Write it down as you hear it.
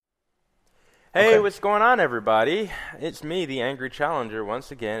Hey, Okay. what's going on, everybody? It's me, the Angry Challenger,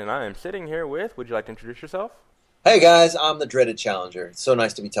 once again, and I am sitting here with. Would you like to introduce yourself? Hey guys, I'm the dreaded challenger. It's so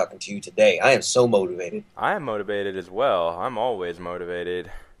nice to be talking to you today. I am so motivated. I am motivated as well. I'm always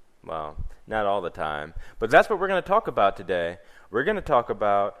motivated. Well, not all the time. But that's what we're going to talk about today. We're going to talk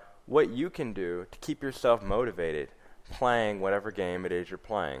about what you can do to keep yourself motivated playing whatever game it is you're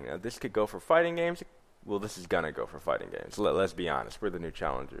playing. Now, this could go for fighting games. Well, this is going to go for fighting games. Let's be honest. We're the new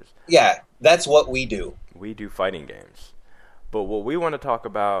challengers. Yeah, that's what we do. We do fighting games. But what we want to talk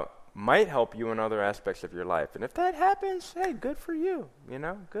about might help you in other aspects of your life. And if that happens, hey, good for you.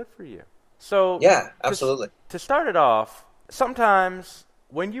 Good for you. So, Yeah, absolutely. to start it off, sometimes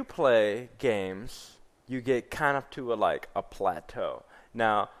when you play games, you get kind of to a plateau.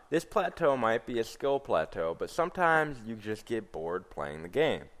 Now, this plateau might be a skill plateau, but sometimes you just get bored playing the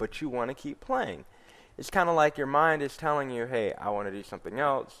game, but you want to keep playing. It's kind of like your mind is telling you, hey, I want to do something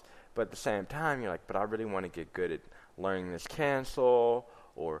else, but at the same time, you're like, but I really want to get good at learning this cancel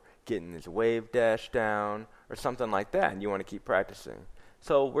or getting this wave dash down or something like that, and you want to keep practicing.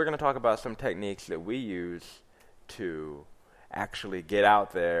 So we're going to talk about some techniques that we use to actually get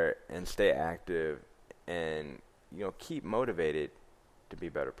out there and stay active and, keep motivated to be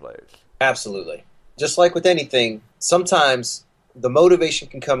better players. Absolutely. Just like with anything, sometimes the motivation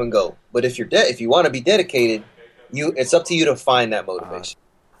can come and go. But if you want to be dedicated, it's up to you to find that motivation.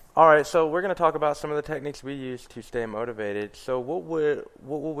 All right, so we're going to talk about some of the techniques we use to stay motivated. So what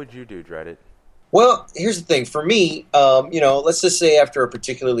would you do, Dreaded? Well, here's the thing. For me, let's just say after a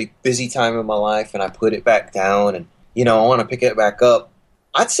particularly busy time in my life and I put it back down and, I want to pick it back up,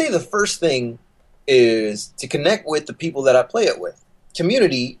 I'd say the first thing is to connect with the people that I play it with.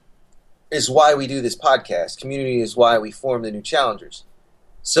 Community is why we do this podcast. Community is why we form the New Challengers.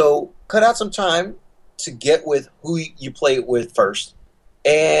 So cut out some time to get with who you play it with first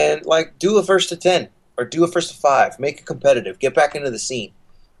and, do a first to 10 or do a first to 5. Make it competitive. Get back into the scene.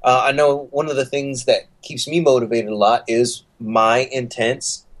 I know one of the things that keeps me motivated a lot is my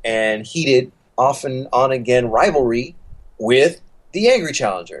intense and heated, often on-again rivalry with the Angry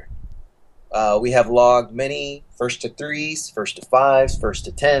Challenger. We have logged many first to 3s, first to 5s, first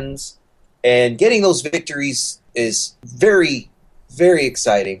to 10s, and getting those victories is very, very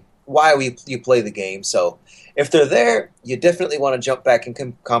exciting. Why you play the game. So if they're there, you definitely want to jump back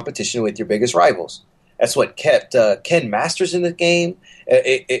in competition with your biggest rivals. That's what kept Ken Masters in the game.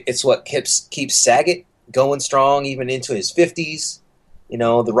 It's what keeps Saget going strong even into his 50s,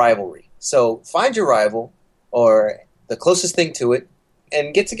 the rivalry. So find your rival or the closest thing to it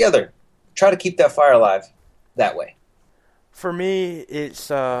and get together. Try to keep that fire alive that way. For me, it's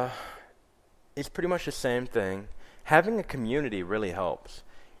pretty much the same thing. Having a community really helps.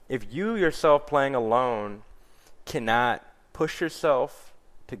 If you yourself playing alone cannot push yourself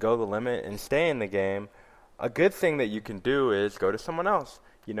to go the limit and stay in the game, a good thing that you can do is go to someone else.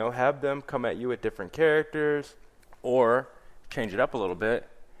 Have them come at you with different characters or change it up a little bit.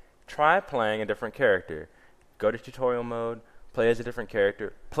 Try playing a different character. Go to tutorial mode, play as a different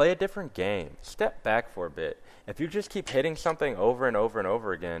character, play a different game. Step back for a bit. If you just keep hitting something over and over and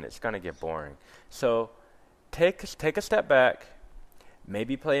over again, it's going to get boring. So take a step back,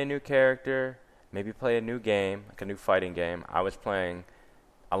 maybe play a new character, maybe play a new game, like a new fighting game. I was playing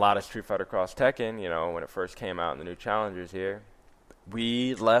a lot of Street Fighter Cross Tekken, when it first came out in the new challengers here.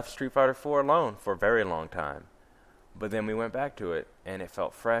 We left Street Fighter 4 alone for a very long time. But then we went back to it, and it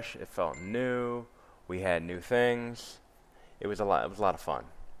felt fresh, it felt new, we had new things. It was a lot of fun.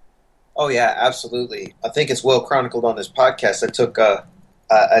 Oh yeah, absolutely. I think it's well chronicled on this podcast. I took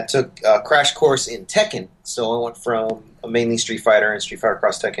a crash course in Tekken, so I went from mainly Street Fighter and Street Fighter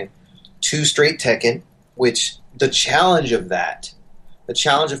Cross Tekken to straight Tekken, which the challenge of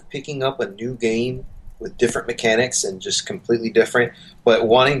picking up a new game with different mechanics and just completely different, but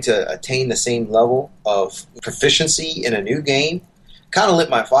wanting to attain the same level of proficiency in a new game, kind of lit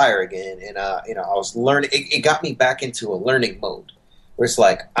my fire again. And I was learning. It got me back into a learning mode where it's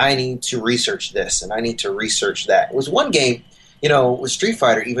like I need to research this and I need to research that. It was one game, with Street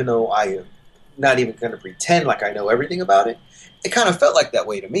Fighter. Even though I'm not even going to pretend like I know everything about it, it kind of felt like that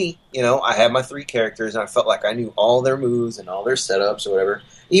way to me. I had my 3 characters and I felt like I knew all their moves and all their setups or whatever,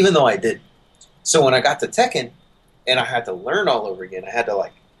 even though I didn't. So when I got to Tekken and I had to learn all over again, I had to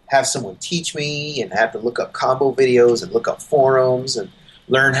have someone teach me and have to look up combo videos and look up forums and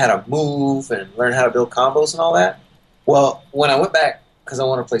learn how to move and learn how to build combos and all that. Well, when I went back, because I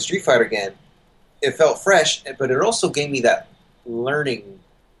want to play Street Fighter again, it felt fresh, but it also gave me that learning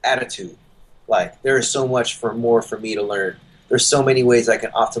attitude. There is so much more for me to learn. There's so many ways I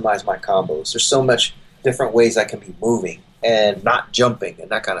can optimize my combos. There's so much different ways I can be moving and not jumping and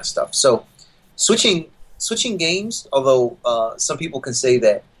that kind of stuff. So switching games, although some people can say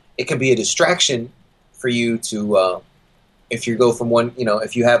that it can be a distraction for you to if you go from one,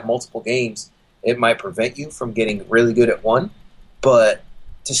 if you have multiple games, it might prevent you from getting really good at one. But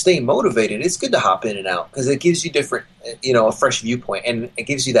to stay motivated, it's good to hop in and out because it gives you different, a fresh viewpoint, and it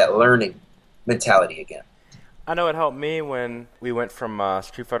gives you that learning mentality again. I know it helped me when we went from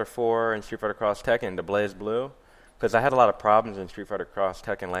Street Fighter 4 and Street Fighter Cross Tekken to Blaze Blue, because I had a lot of problems in Street Fighter Cross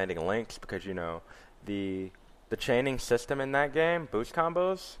Tekken landing links because, the chaining system in that game, boost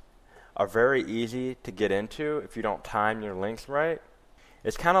combos, are very easy to get into if you don't time your links right.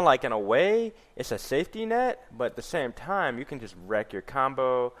 It's kind of like, in a way, it's a safety net, but at the same time, you can just wreck your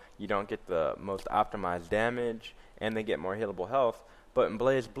combo. You don't get the most optimized damage, and they get more healable health. But in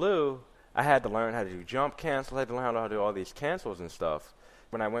Blaze Blue, I had to learn how to do jump cancel. I had to learn how to do all these cancels and stuff.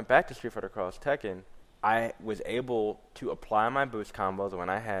 When I went back to Street Fighter Cross Tekken, I was able to apply my boost combos when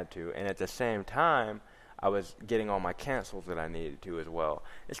I had to, and at the same time, I was getting all my cancels that I needed to as well.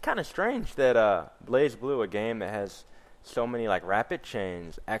 It's kind of strange that Blaze Blue, a game that has so many rapid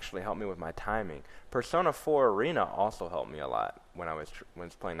chains, actually helped me with my timing. Persona 4 Arena also helped me a lot when I was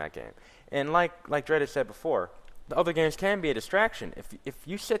playing that game. And like Dred had said before, the other games can be a distraction. If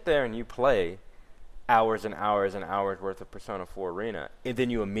you sit there and you play hours and hours and hours worth of Persona 4 Arena, and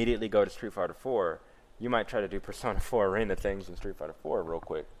then you immediately go to Street Fighter 4, you might try to do Persona 4 Arena things in Street Fighter 4 real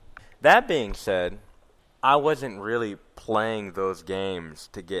quick. That being said, I wasn't really playing those games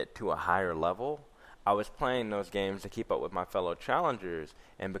to get to a higher level. I was playing those games to keep up with my fellow challengers,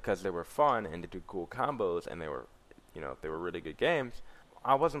 and because they were fun and to do cool combos, and they were really good games,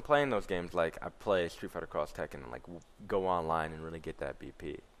 I wasn't playing those games like I play Street Fighter Cross Tekken and go online and really get that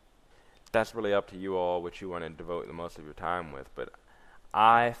BP. That's really up to you all, what you want to devote the most of your time with, but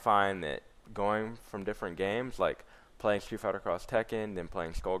I find that going from different games, like playing Street Fighter Cross Tekken, then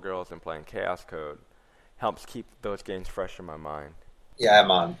playing Skullgirls, and playing Chaos Code, helps keep those games fresh in my mind. Yeah,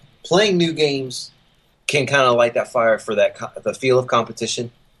 man. Playing new games can kind of light that fire for the feel of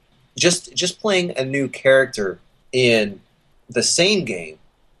competition. Just playing a new character in the same game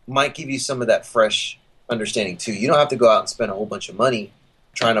might give you some of that fresh understanding too. You don't have to go out and spend a whole bunch of money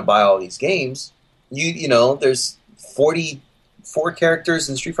trying to buy all these games. There's 44 characters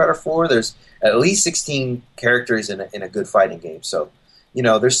in Street Fighter 4. There's at least 16 characters in a good fighting game. So,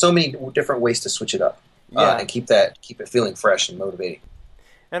 there's so many different ways to switch it up and keep it feeling fresh and motivating.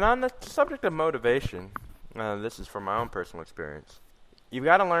 And on the subject of motivation, this is from my own personal experience, you've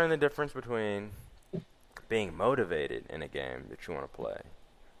got to learn the difference between being motivated in a game that you want to play,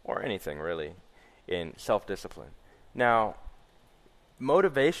 or anything really, in self-discipline. Now,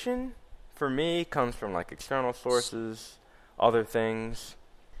 motivation, for me, comes from external sources, other things,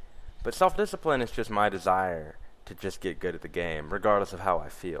 but self-discipline is just my desire to just get good at the game, regardless of how I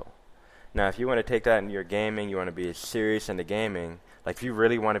feel. Now, if you want to take that into your gaming, you want to be serious into gaming, if you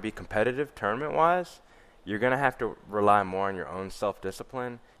really want to be competitive tournament-wise, you're going to have to rely more on your own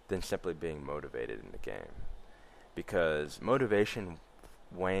self-discipline than simply being motivated in the game. Because motivation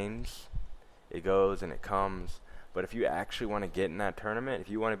wanes, it goes and it comes, but if you actually want to get in that tournament, if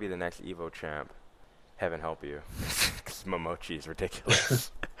you want to be the next Evo champ, heaven help you, because Momochi is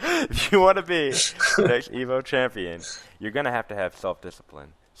ridiculous. If you want to be the next Evo champion, you're going to have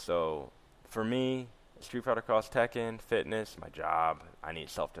self-discipline. So, for me, Street Fighter Cross Tekken, fitness, my job, I need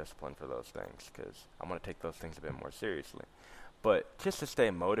self-discipline for those things because I want to take those things a bit more seriously. But just to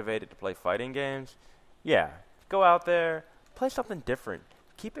stay motivated to play fighting games, go out there, play something different,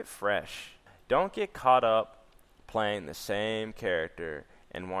 keep it fresh. Don't get caught up playing the same character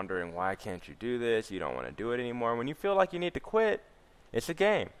and wondering why can't you do this, you don't want to do it anymore. When you feel like you need to quit, it's a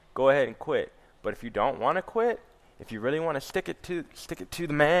game. Go ahead and quit. But if you don't want to quit, if you really want to stick it to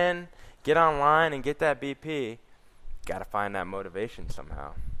the man, get online and get that BP, got to find that motivation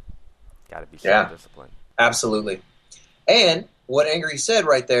somehow. Got to be self-disciplined. Absolutely. And what Angry said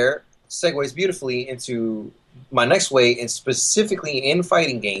right there segues beautifully into my next way, and specifically in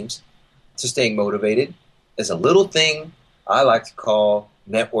fighting games, to staying motivated, is a little thing I like to call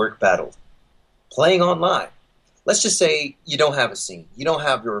network battle. Playing online. Let's just say you don't have a scene. You don't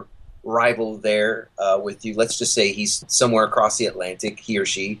have your rival there with you. Let's just say he's somewhere across the Atlantic, he or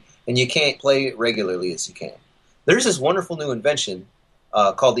she, and you can't play it regularly as you can. There's this wonderful new invention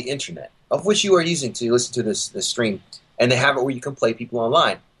called the internet, of which you are using to listen to this stream, and they have it where you can play people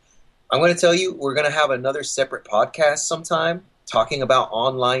online. I'm going to tell you, we're going to have another separate podcast sometime talking about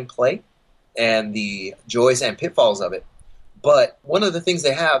online play and the joys and pitfalls of it. But one of the things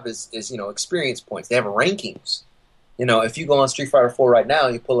they have is experience points. They have rankings. If you go on Street Fighter 4 right now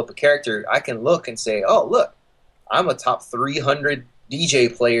and you pull up a character, I can look and say, oh, look, I'm a top 300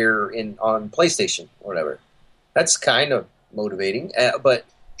 DJ player on PlayStation or whatever. That's kind of motivating, but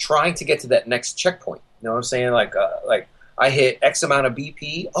trying to get to that next checkpoint. You know what I'm saying? Like I hit X amount of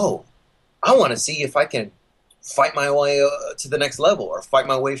BP. Oh, I want to see if I can fight my way to the next level, or fight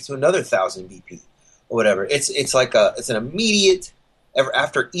my way to another 1,000 BP, or whatever. It's like it's an immediate,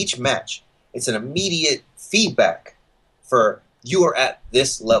 after each match, it's an immediate feedback for you are at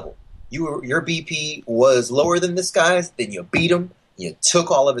this level. Your BP was lower than this guy's, then you beat him. You took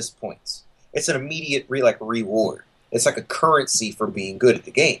all of his points. It's an immediate reward. It's like a currency for being good at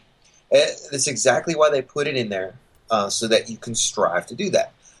the game. That's exactly why they put it in there, so that you can strive to do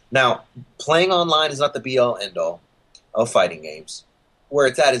that. Now, playing online is not the be-all, end-all of fighting games. Where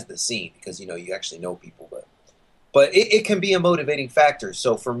it's at is the scene, because you actually know people. But it can be a motivating factor.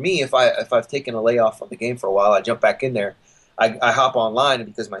 So for me, if I've taken a layoff from the game for a while, I jump back in there. I hop online, and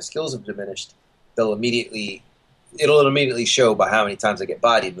because my skills have diminished, it'll immediately show by how many times I get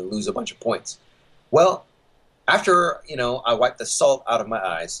bodied and lose a bunch of points. Well, after I wipe the salt out of my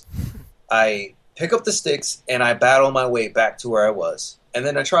eyes, I pick up the sticks and I battle my way back to where I was, and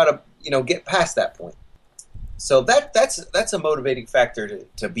then I try to get past that point. So that's a motivating factor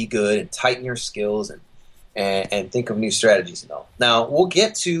to be good and tighten your skills and think of new strategies and all. Now we'll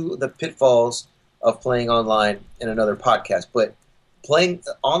get to the pitfalls of playing online in another podcast, but playing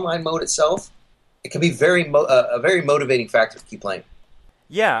the online mode itself, it can be a very motivating factor to keep playing.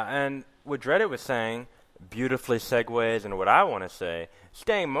 Yeah, and what Dreaded was saying beautifully segues into what I want to say.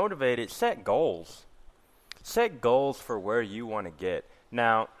 Staying motivated, set goals. Set goals for where you want to get.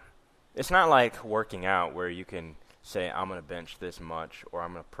 Now, it's not like working out where you can say, I'm going to bench this much or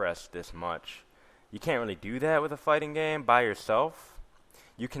I'm going to press this much. You can't really do that with a fighting game by yourself.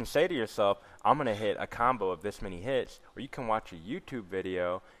 You can say to yourself, I'm going to hit a combo of this many hits, or you can watch a YouTube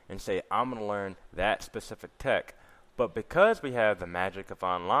video and say, I'm going to learn that specific tech. But because we have the magic of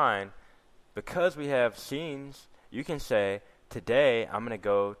online, because we have scenes, you can say, today I'm going to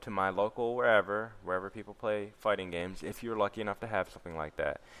go to my local wherever people play fighting games, if you're lucky enough to have something like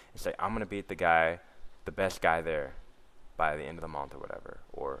that, and say, I'm going to beat the best guy there by the end of the month or whatever,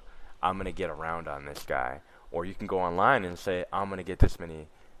 or I'm going to get around on this guy. Or you can go online and say, I'm going to get this many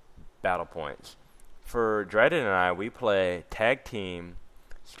battle points. For Dreaded and I, we play tag team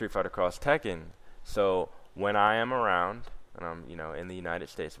Street Fighter Cross Tekken. So when I am around, and I'm in the United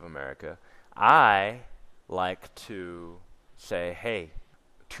States of America, I like to say, hey,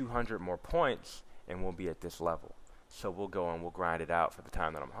 200 more points and we'll be at this level. So we'll go and we'll grind it out for the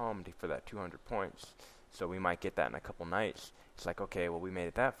time that I'm home for that 200 points. So we might get that in a couple nights. It's like, okay, well, we made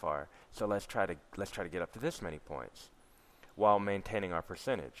it that far, so let's try to get up to this many points while maintaining our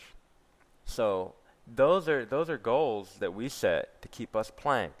percentage. So those are goals that we set to keep us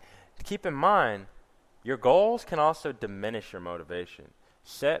playing. To keep in mind, your goals can also diminish your motivation.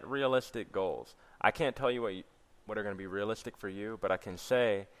 Set realistic goals. I can't tell you what are going to be realistic for you, but I can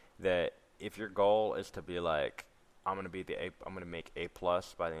say that if your goal is to be like, I'm going to make A+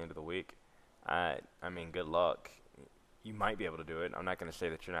 by the end of the week, I mean, good luck. You might be able to do it. I'm not going to say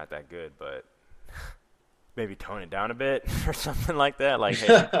that you're not that good, but maybe tone it down a bit or something like that. Like,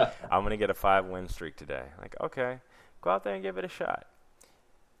 hey, I'm going to get a 5-win streak today. Like, okay, go out there and give it a shot.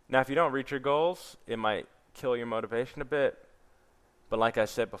 Now, if you don't reach your goals, it might kill your motivation a bit. But like I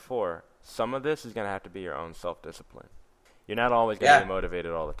said before, some of this is going to have to be your own self-discipline. You're not always going to be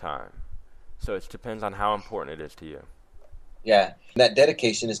motivated all the time. So it depends on how important it is to you. Yeah, that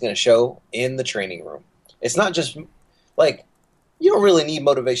dedication is going to show in the training room. It's not just... like, you don't really need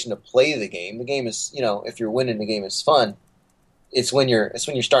motivation to play the game. The game is, if you're winning, the game is fun. It's when you're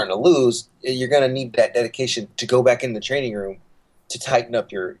starting to lose, you're going to need that dedication to go back in the training room to tighten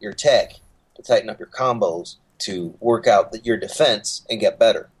up your tech, to tighten up your combos, to work out your defense and get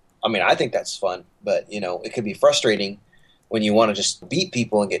better. I mean, I think that's fun, but, it can be frustrating when you want to just beat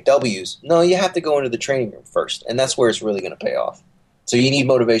people and get W's. No, you have to go into the training room first, and that's where it's really going to pay off. So you need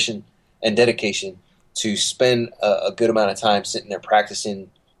motivation and dedication to spend a good amount of time sitting there practicing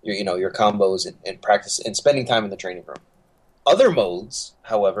your combos and practice and spending time in the training room. Other modes,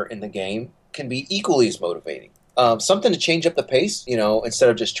 however, in the game can be equally as motivating. Something to change up the pace, instead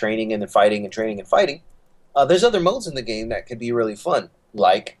of just training and then fighting and training and fighting. There's other modes in the game that could be really fun,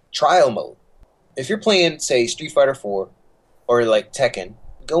 like trial mode. If you're playing, say, Street Fighter 4 or like Tekken,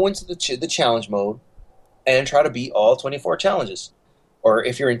 go into the challenge mode and try to beat all 24 challenges. Or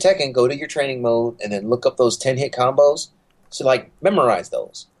if you're in Tekken, go to your training mode and then look up those 10-hit combos. So, memorize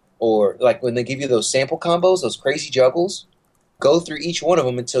those. Or, when they give you those sample combos, those crazy juggles, go through each one of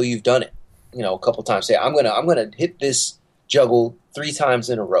them until you've done it, a couple times. Say, I'm gonna hit this juggle 3 times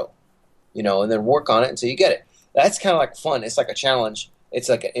in a row, and then work on it until you get it. That's kind of like fun. It's like a challenge. It's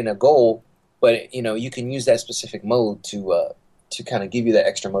like in a goal, but you can use that specific mode to kind of give you that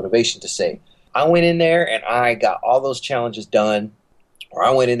extra motivation to say, I went in there and I got all those challenges done, or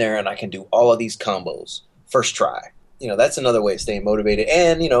I went in there and I can do all of these combos first try. That's another way of staying motivated.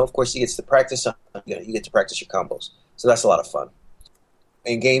 And of course, you get to practice. You get to practice your combos, so that's a lot of fun.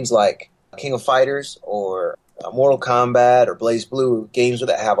 In games like King of Fighters or Mortal Kombat or Blaze Blue, games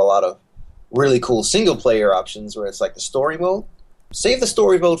that have a lot of really cool single player options where it's like the story mode. Save the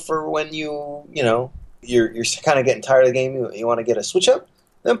story mode for when you're kind of getting tired of the game. You want to get a switch up,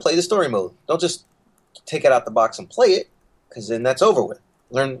 then play the story mode. Don't just take it out the box and play it, because then that's over with.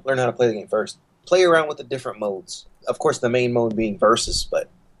 Learn how to play the game first. Play around with the different modes. Of course, the main mode being versus, but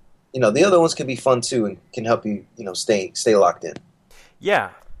the other ones can be fun too and can help you stay locked in. Yeah,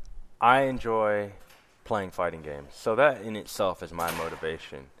 I enjoy playing fighting games, so that in itself is my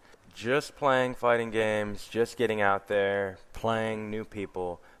motivation. Just playing fighting games, just getting out there, playing new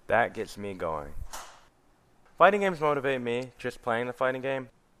people, that gets me going. Fighting games motivate me, just playing the fighting game.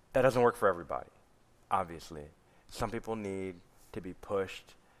 That doesn't work for everybody, obviously. Some people need to be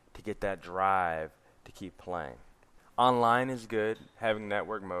pushed to get that drive to keep playing. Online is good, having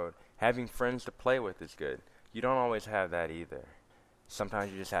network mode. Having friends to play with is good. You don't always have that either.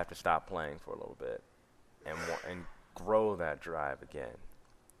 Sometimes you just have to stop playing for a little bit and grow that drive again.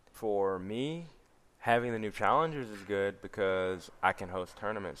 For me, having the new challengers is good because I can host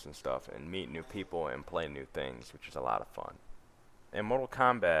tournaments and stuff and meet new people and play new things, which is a lot of fun. In Mortal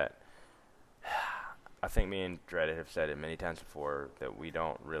Kombat, I think me and Dreaded have said it many times before that we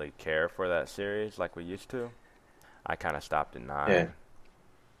don't really care for that series like we used to. I kind of stopped at 9. Yeah.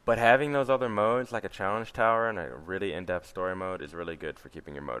 But having those other modes, like a challenge tower and a really in-depth story mode, is really good for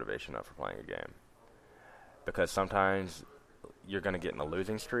keeping your motivation up for playing a game. Because sometimes you're going to get in a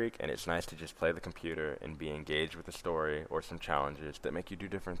losing streak, and it's nice to just play the computer and be engaged with the story or some challenges that make you do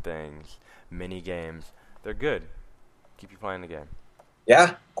different things. Mini games, they're good. Keep you playing the game.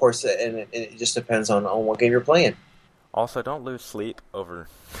 Yeah, of course, and it just depends on what game you're playing. Also, don't lose sleep over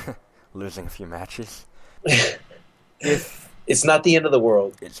losing a few matches. It's not the end of the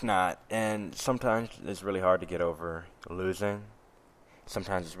world. It's not, and sometimes it's really hard to get over losing.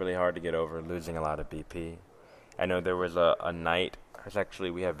 Sometimes it's really hard to get over losing a lot of BP. I know there was a night,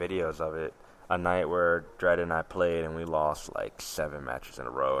 we have videos of it, a night where Dredd and I played and we lost like 7 matches in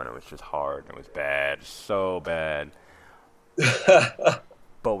a row, and it was just hard, and it was bad, so bad.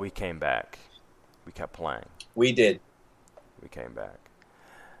 But we came back. We kept playing. We did. We came back.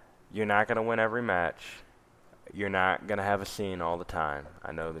 You're not going to win every match. You're not going to have a scene all the time.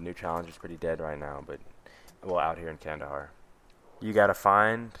 I know the new challenge is pretty dead right now, but, out here in Kandahar. You got to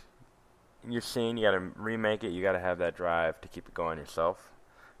find your scene. You got to remake it. You got to have that drive to keep it going yourself.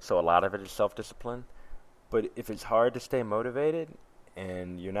 So a lot of it is self-discipline. But if it's hard to stay motivated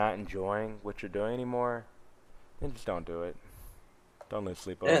and you're not enjoying what you're doing anymore, then just don't do it. Don't lose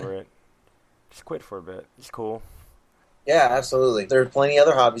sleep over it. Just quit for a bit. It's cool. Yeah, absolutely. There are plenty of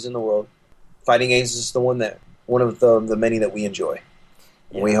other hobbies in the world. Fighting games is one of the many that we enjoy.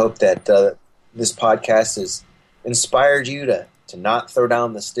 Yeah. And we hope that this podcast has inspired you to not throw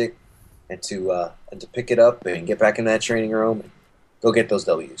down the stick and to pick it up and get back in that training room and go get those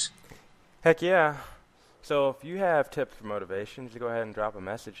W's. Heck yeah. So if you have tips for motivation, just go ahead and drop a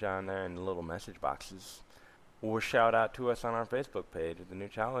message down there in the little message boxes. Or shout out to us on our Facebook page of the New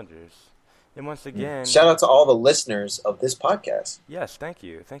Challengers. And once again, shout out to all the listeners of this podcast. Yes, thank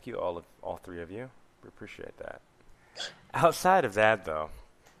you. Thank you, all 3 of you. We appreciate that. Outside of that, though,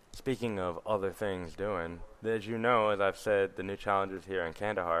 speaking of other things doing, as you know, as I've said, the New Challengers here in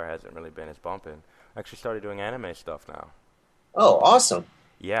Kandahar hasn't really been as bumping. I actually started doing anime stuff now. Oh, awesome.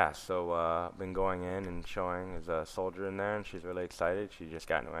 Yeah, so I've been going in and showing. There's a soldier in there, and she's really excited. She just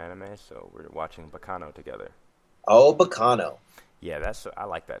got into anime, so we're watching Bacano together. Oh, Bacano. Yeah, I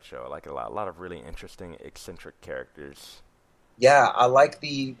like that show. I like it a lot. A lot of really interesting, eccentric characters. Yeah, I like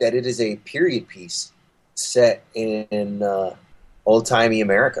that it is a period piece set in old-timey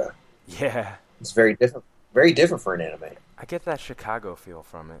America. Yeah. It's very different for an anime. I get that Chicago feel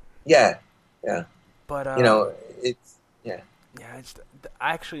from it. Yeah. But, it's, yeah. Yeah,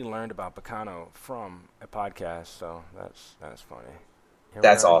 I actually learned about Bacano from a podcast, so that's funny.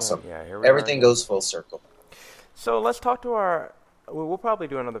 That's awesome. Yeah, everything goes full circle. So let's talk to we'll probably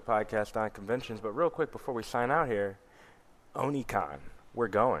do another podcast on conventions, but real quick before we sign out here, OniCon, we're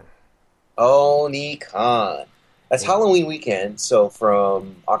going. OniCon. That's Halloween weekend, so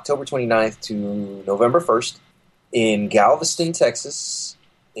from October 29th to November 1st in Galveston, Texas,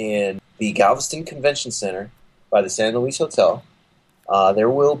 in the Galveston Convention Center by the San Luis Hotel, there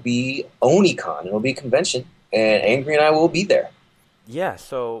will be OniCon. It will be a convention and Angry and I will be there. Yeah,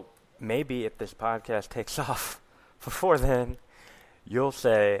 so maybe if this podcast takes off before then, you'll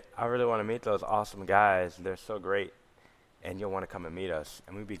say, I really want to meet those awesome guys. They're so great. And you'll want to come and meet us.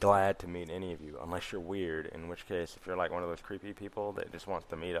 And we'd be glad to meet any of you, unless you're weird, in which case, if you're like one of those creepy people that just wants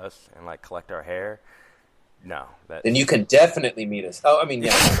to meet us and like collect our hair, no. Then you can definitely meet us. Oh, I mean,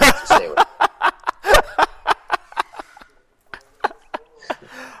 yeah. Stay with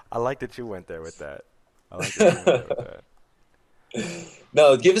I like that you went there with that. I like that you went there with that.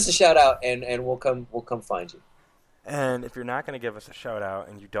 No, give us a shout out, and we'll come find you. And if you're not going to give us a shout out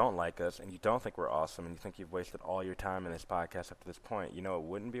and you don't like us and you don't think we're awesome and you think you've wasted all your time in this podcast up to this point, you know it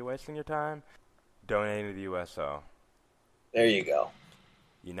wouldn't be wasting your time? Donating to the USO. There you go.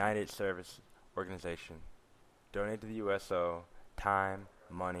 United Service Organization. Donate to the USO. Time,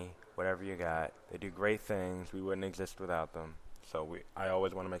 money, whatever you got. They do great things. We wouldn't exist without them. So I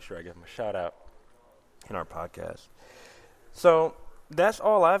always want to make sure I give them a shout out in our podcast. So that's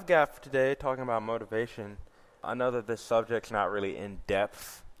all I've got for today, talking about motivation. I know that this subject's not really in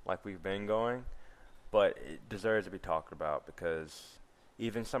depth like we've been going, but it deserves to be talked about because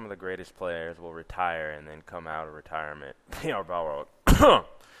even some of the greatest players will retire and then come out of retirement. PR Balrog.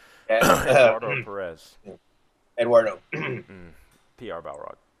 Eduardo Perez. Eduardo. PR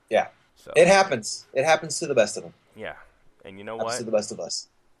Balrog. Yeah. So. It happens. It happens to the best of them. Yeah. And you know what? To the best of us.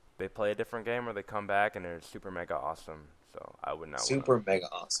 They play a different game or they come back and they're super mega awesome. So I would not mega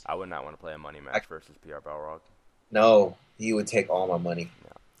awesome. I would not want to play a money match versus PR Balrog. No, he would take all my money.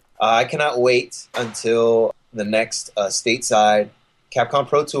 No. I cannot wait until the next stateside Capcom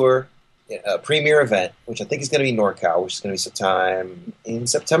Pro Tour premier event, which I think is going to be NorCal, which is going to be sometime in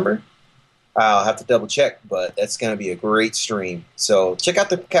September. I'll have to double check, but that's going to be a great stream. So check out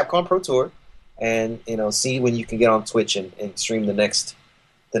the Capcom Pro Tour, and see when you can get on Twitch and stream the next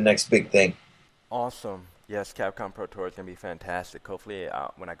big thing. Awesome. Yes, Capcom Pro Tour is going to be fantastic. Hopefully,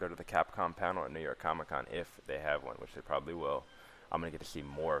 when I go to the Capcom panel at New York Comic Con, if they have one, which they probably will, I'm going to get to see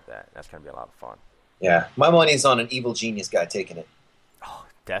more of that. That's going to be a lot of fun. Yeah, my money's on an evil genius guy taking it. Oh,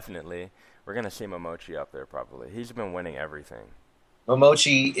 definitely. We're going to see Momochi up there probably. He's been winning everything.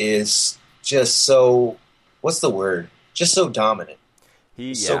 Momochi is just so, what's the word? Just so dominant.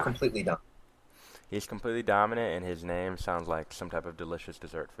 He's so completely dominant. He's completely dominant, and his name sounds like some type of delicious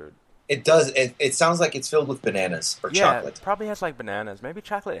dessert food. It does. It sounds like it's filled with bananas or chocolate. Yeah, probably has like bananas. Maybe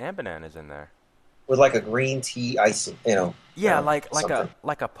chocolate and bananas in there. With like a green tea icing, Yeah, like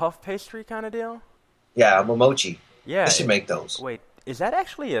a puff pastry kind of deal. Yeah, momochi. Yeah, they should make those. Wait, is that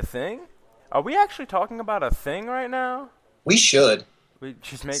actually a thing? Are we actually talking about a thing right now? We should.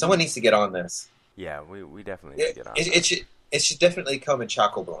 Someone needs to get on this. Yeah, we definitely need to get on. It should definitely come in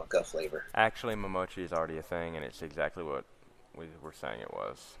Choco Blanca flavor. Actually, momochi is already a thing, and it's exactly what we were saying it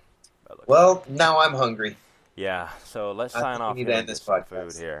was. Well, now I'm hungry. Yeah, so let's sign off. We need to end this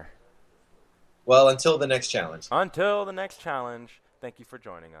podcast. Food here. Well, until the next challenge. Until the next challenge. Thank you for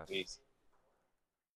joining us. Peace.